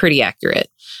 is pretty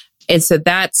accurate. And so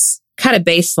that's kind of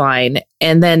baseline.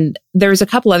 And then there's a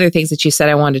couple other things that you said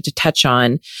I wanted to touch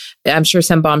on. I'm sure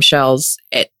some bombshells.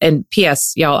 And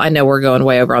P.S., y'all, I know we're going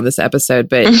way over on this episode,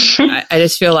 but I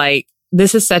just feel like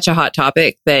this is such a hot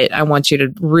topic that I want you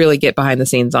to really get behind the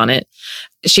scenes on it.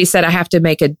 She said, I have to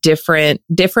make a different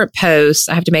posts.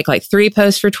 I have to make like 3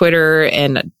 posts for Twitter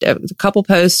and a couple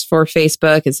posts for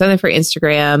Facebook and something for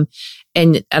Instagram.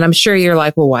 And I'm sure you're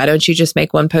like, well, why don't you just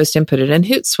make one post and put it in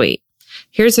Hootsuite?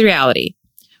 Here's the reality.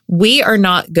 We are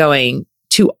not going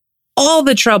to all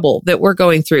the trouble that we're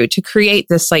going through to create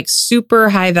this like super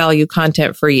high value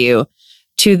content for you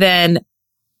to then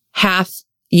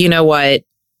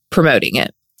promoting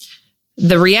it.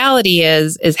 The reality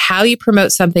is how you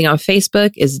promote something on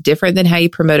Facebook is different than how you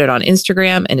promote it on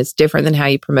Instagram, and it's different than how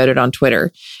you promote it on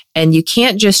Twitter. And you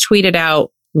can't just tweet it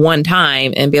out one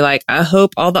time and be like, I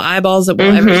hope all the eyeballs that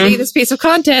will ever see this piece of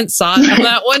content saw it on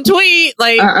that one tweet.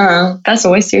 Like, that's a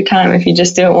waste of your time if you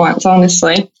just do it once,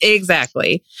 honestly.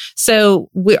 Exactly. So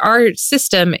our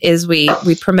system is we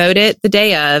promote it the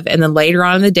day of, and then later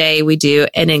on in the day we do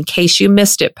an in case you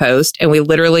missed it post, and we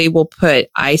literally will put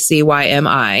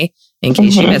ICYMI in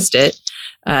case you missed it.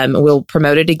 We'll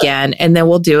promote it again, and then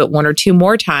we'll do it 1 or 2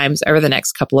 more times over the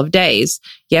next couple of days.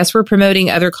 Yes, we're promoting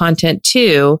other content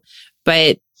too,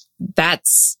 but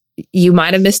you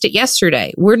might have missed it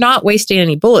yesterday. We're not wasting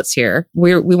any bullets here.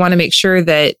 We want to make sure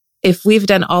that if we've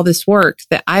done all this work,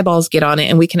 that eyeballs get on it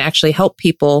and we can actually help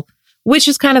people, which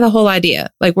is kind of the whole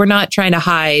idea. Like we're not trying to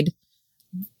hide.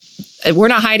 We're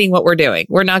not hiding what we're doing.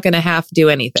 We're not going to have to do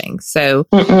anything. So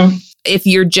if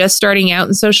you're just starting out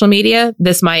in social media,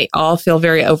 this might all feel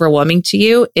very overwhelming to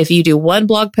you. If you do 1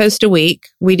 blog post a week,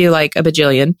 we do like a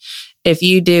bajillion. If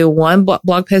you do 1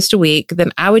 blog post a week,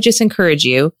 then I would just encourage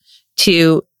you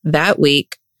to that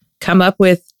week come up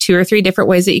with 2 or 3 different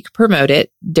ways that you can promote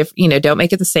it. Don't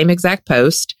make it the same exact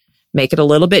post. make it a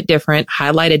little bit different,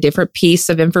 highlight a different piece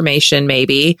of information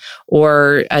maybe,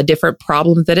 or a different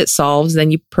problem that it solves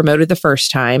than you promoted the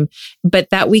first time. But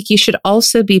that week you should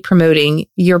also be promoting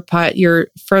your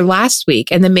for last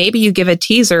week. And then maybe you give a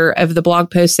teaser of the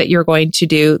blog post that you're going to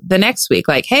do the next week.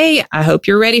 Like, hey, I hope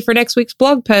you're ready for next week's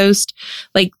blog post.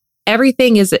 Like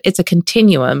everything it's a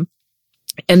continuum.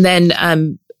 And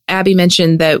then Abby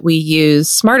mentioned that we use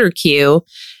SmarterQueue.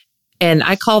 And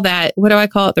I call that, what do I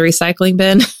call it? The recycling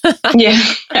bin? Yeah.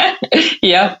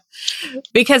 Yeah.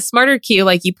 Because SmarterQueue,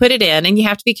 like you put it in, and you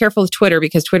have to be careful with Twitter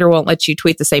because Twitter won't let you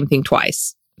tweet the same thing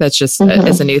twice. That's just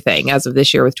it's a new thing as of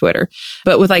this year with Twitter.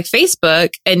 But with like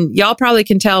Facebook, and y'all probably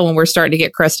can tell when we're starting to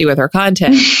get crusty with our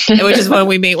content, which is when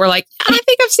we meet, we're like, I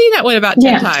think I've seen that one about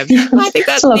 10 times. I think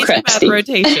that's needs some math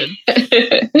rotation.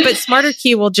 But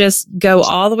SmarterQueue will just go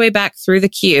all the way back through the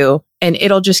queue, and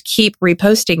it'll just keep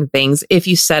reposting things if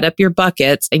you set up your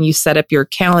buckets and you set up your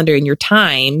calendar and your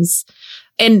times.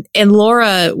 And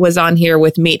Laura was on here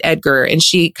with Meet Edgar, and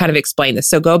she kind of explained this.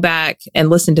 So go back and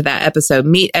listen to that episode.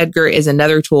 Meet Edgar is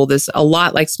another tool that's a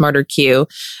lot like SmarterQueue.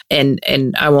 And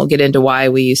I won't get into why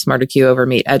we use SmarterQueue over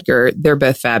Meet Edgar. They're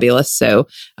both fabulous. So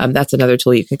that's another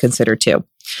tool you can consider too.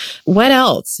 What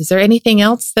else? Is there anything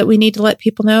else that we need to let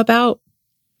people know about?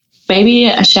 Maybe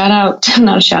a shout out,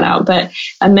 not a shout out, but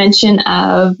a mention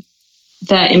of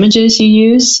the images you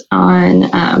use on,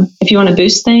 if you want to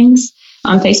boost things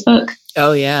on Facebook.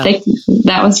 Oh, yeah.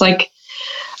 That was like,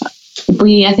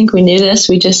 I think we knew this.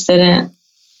 We just didn't,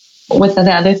 with the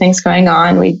other things going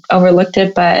on, we overlooked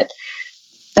it. But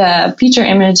the feature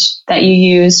image that you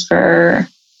use for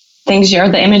things, or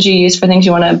the image you use for things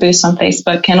you want to boost on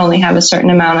Facebook can only have a certain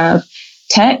amount of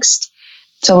text.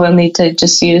 So we'll need to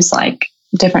just use like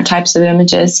different types of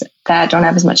images that don't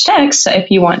have as much text. So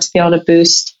if you want to be able to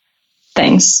boost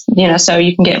things, so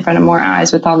you can get in front of more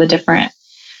eyes with all the different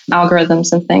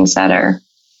algorithms and things that are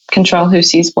control who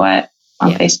sees what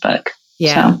on Facebook.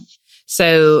 Yeah.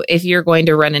 So if you're going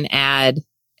to run an ad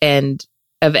and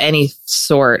of any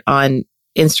sort on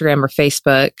Instagram or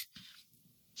Facebook,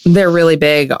 they're really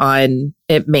big on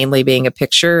it mainly being a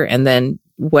picture, and then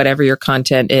whatever your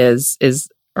content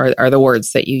are the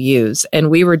words that you use. And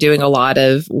we were doing a lot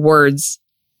of words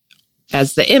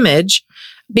as the image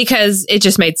because it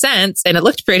just made sense and it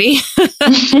looked pretty.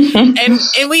 and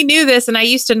we knew this. And I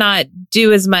used to not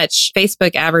do as much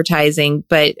Facebook advertising,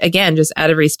 but again, just out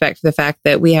of respect for the fact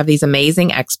that we have these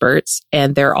amazing experts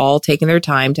and they're all taking their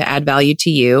time to add value to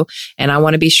you. And I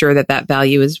want to be sure that that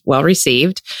value is well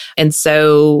received. And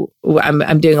so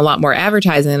I'm doing a lot more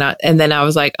advertising. And then I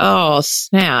was like, oh,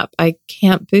 snap, I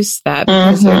can't boost that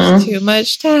because there's too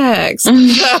much text.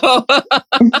 So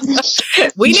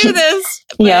we knew this.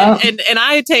 Yeah. And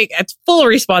I take full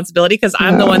responsibility because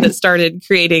I'm the one that started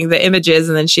creating the images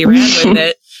and then she ran with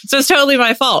it. So it's totally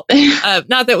my fault.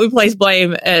 Not that we place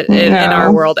blame in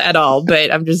our world at all,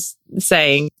 but I'm just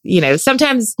saying,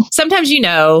 sometimes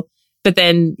but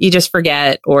then you just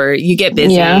forget or you get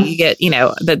busy. Yeah. You get,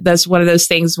 that's one of those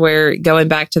things where going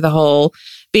back to the whole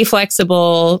be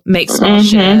flexible, make small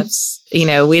shifts. We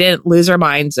didn't lose our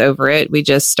minds over it. We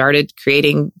just started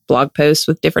creating blog posts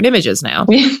with different images now.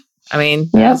 I mean,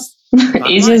 yep.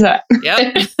 Easy as that.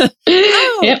 Yep.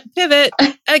 Yep. Pivot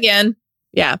again.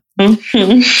 Yeah.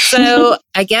 So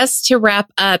I guess to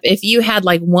wrap up, if you had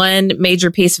like one major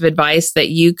piece of advice that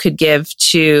you could give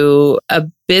to a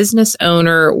business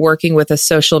owner working with a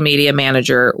social media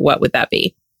manager, what would that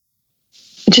be?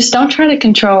 Just don't try to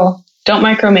control. Don't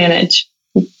micromanage.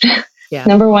 Yeah.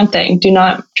 Number one thing, do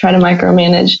not try to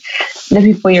micromanage the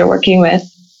people you're working with.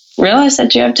 Realize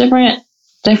that you have different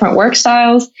work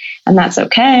styles, and that's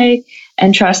okay.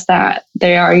 And trust that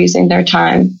they are using their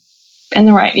time in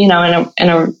the right,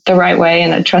 the right way,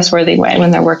 in a trustworthy way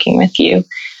when they're working with you.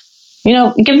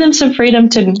 Give them some freedom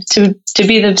to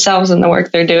be themselves in the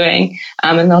work they're doing,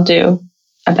 and they'll do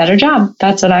a better job.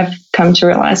 That's what I've come to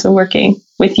realize when working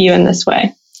with you in this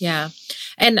way. Yeah.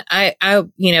 And I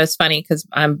it's funny because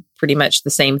I'm pretty much the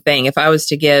same thing. If I was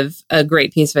to give a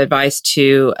great piece of advice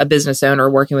to a business owner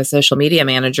working with a social media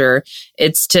manager,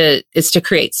 it's to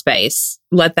create space.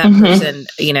 Let that person,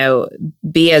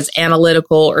 be as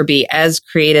analytical or be as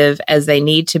creative as they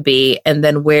need to be. And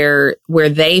then where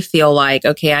they feel like,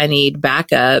 okay, I need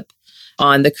backup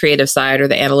on the creative side or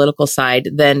the analytical side,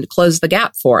 then close the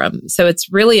gap for them. So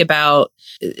it's really about,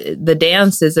 the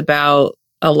dance is about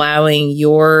allowing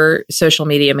your social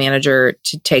media manager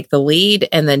to take the lead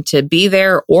and then to be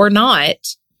there or not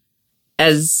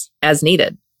as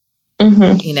needed.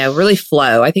 Really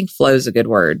flow. I think flow is a good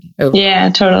word.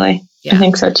 Yeah, totally. Yeah. I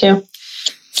think so too.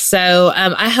 So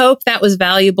I hope that was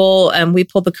valuable. We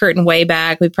pulled the curtain way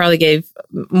back. We probably gave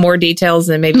more details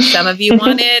than maybe some of you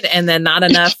wanted, and then not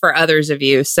enough for others of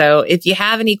you. So if you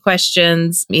have any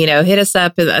questions, hit us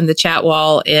up on the chat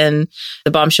wall in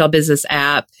the Bombshell Business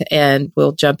app, and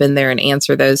we'll jump in there and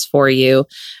answer those for you.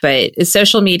 But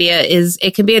social media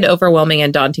it can be an overwhelming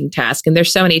and daunting task. And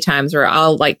there's so many times where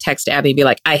I'll text Abby and be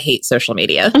like, I hate social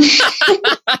media.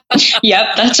 Yep,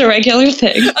 that's a regular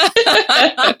thing.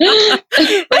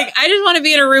 I just want to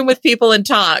be in a room with people and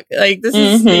talk. This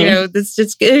is, this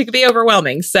just, it could be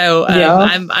overwhelming. So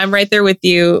I'm right there with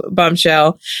you,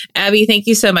 Bombshell. Abby, thank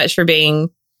you so much for being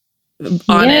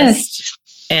honest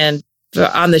and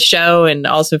on the show, and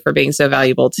also for being so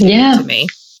valuable to me.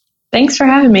 Thanks for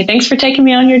having me. Thanks for taking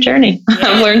me on your journey. Yeah.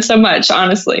 I've learned so much,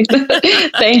 honestly.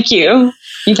 Thank you.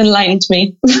 You've enlightened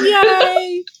me.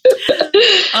 Yay.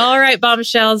 All right,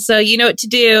 Bombshells. So you know what to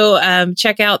do.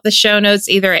 Check out the show notes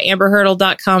either at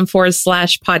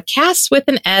amberhurdle.com/podcast with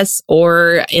an S,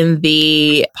 or in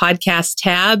the podcast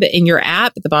tab in your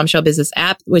app, the Bombshell Business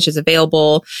app, which is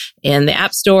available in the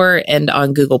App Store and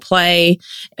on Google Play.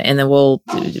 And then we'll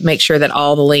make sure that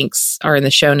all the links are in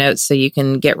the show notes so you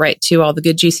can get right to all the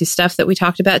good, juicy stuff that we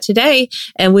talked about today.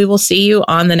 And we will see you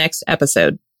on the next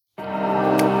episode.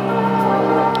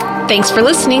 Thanks for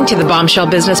listening to the Bombshell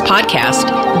Business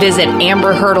Podcast. Visit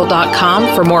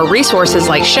amberhurdle.com for more resources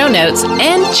like show notes,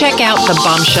 and check out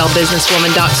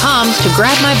thebombshellbusinesswoman.com to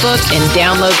grab my book and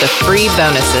download the free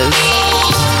bonuses.